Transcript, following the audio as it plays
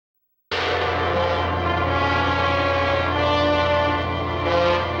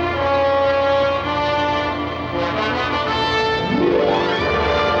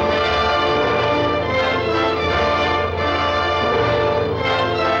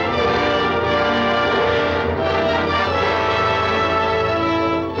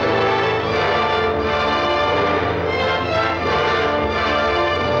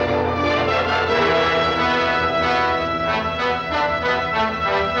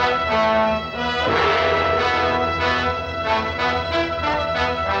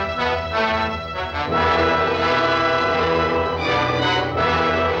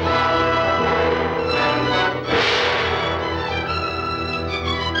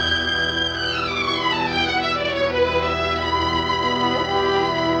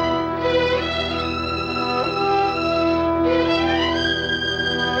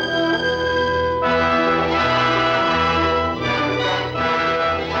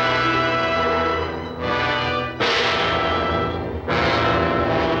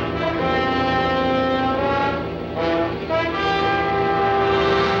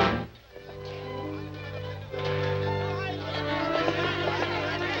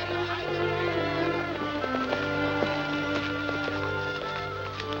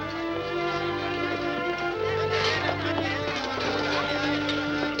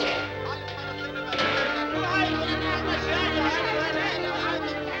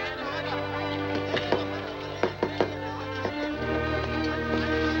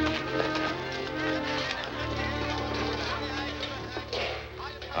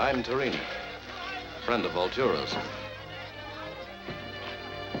I'm Tarini, friend of Vultura's.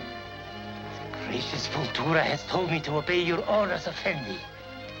 Gracious Vultura has told me to obey your orders, Effendi.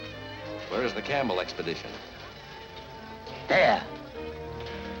 Where is the Campbell expedition? There.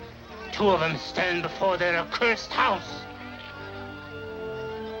 Two of them stand before their accursed house.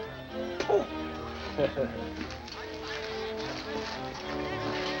 Pooh.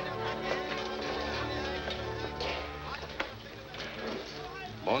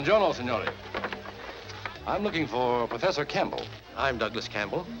 Buongiorno, signore. I'm looking for Professor Campbell. I'm Douglas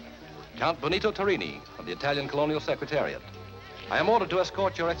Campbell. Count Benito Tarini of the Italian Colonial Secretariat. I am ordered to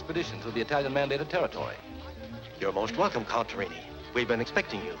escort your expedition through the Italian-mandated territory. You're most welcome, Count Tarini. We've been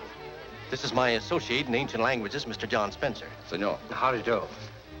expecting you. This is my associate in ancient languages, Mr. John Spencer. Senor. How do you do?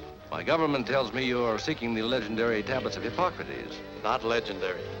 My government tells me you're seeking the legendary tablets of Hippocrates. Not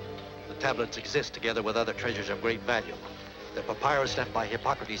legendary. The tablets exist together with other treasures of great value. The papyrus left by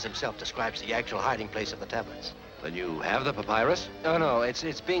Hippocrates himself describes the actual hiding place of the tablets. Then you have the papyrus? No,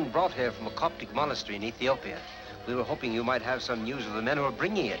 it's being brought here from a Coptic monastery in Ethiopia. We were hoping you might have some news of the men who are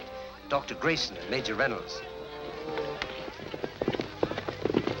bringing it. Dr. Grayson and Major Reynolds.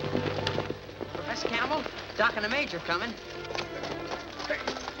 Professor Campbell, Doc and the Major coming. Hey,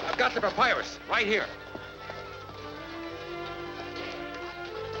 I've got the papyrus right here.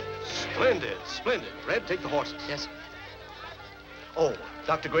 Splendid, splendid. Red, take the horses. Yes, sir. Oh,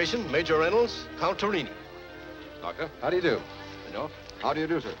 Dr. Grayson, Major Reynolds, Count Tarini. Doctor? How do you do? Senor? How do you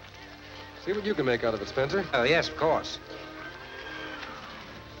do, sir? See what you can make out of it, Spencer. Oh, yes, of course.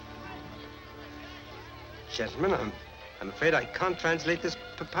 Gentlemen, I'm afraid I can't translate this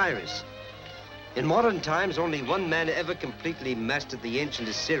papyrus. In modern times, only one man ever completely mastered the ancient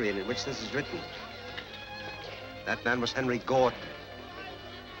Assyrian in which this is written. That man was Henry Gordon.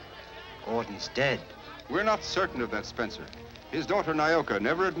 Gordon's dead. We're not certain of that, Spencer. His daughter, Nyoka,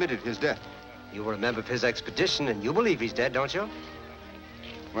 never admitted his death. You were a member of his expedition, and you believe he's dead, don't you?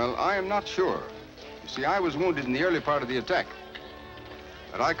 Well, I am not sure. You see, I was wounded in the early part of the attack.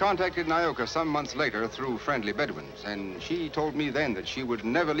 But I contacted Nyoka some months later through friendly Bedouins, and she told me then that she would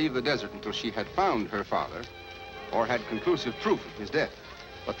never leave the desert until she had found her father or had conclusive proof of his death.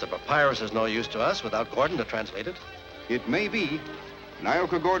 But the papyrus is no use to us without Gordon to translate it. It may be.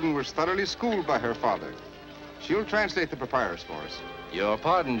 Nyoka Gordon was thoroughly schooled by her father. She'll translate the papyrus for us. Your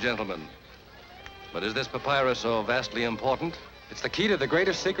pardon, gentlemen. But is this papyrus so vastly important? It's the key to the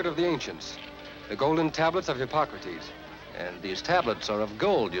greatest secret of the ancients, the Golden Tablets of Hippocrates. And these tablets are of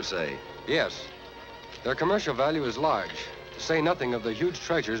gold, you say? Yes. Their commercial value is large, to say nothing of the huge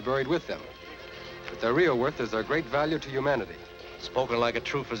treasures buried with them. But their real worth is their great value to humanity. Spoken like a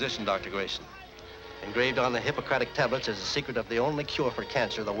true physician, Dr. Grayson. Engraved on the Hippocratic tablets is the secret of the only cure for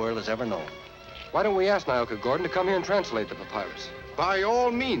cancer the world has ever known. Why don't we ask Nyoka Gordon to come here and translate the papyrus? By all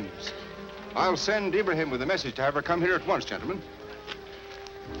means. I'll send Ibrahim with a message to have her come here at once, gentlemen.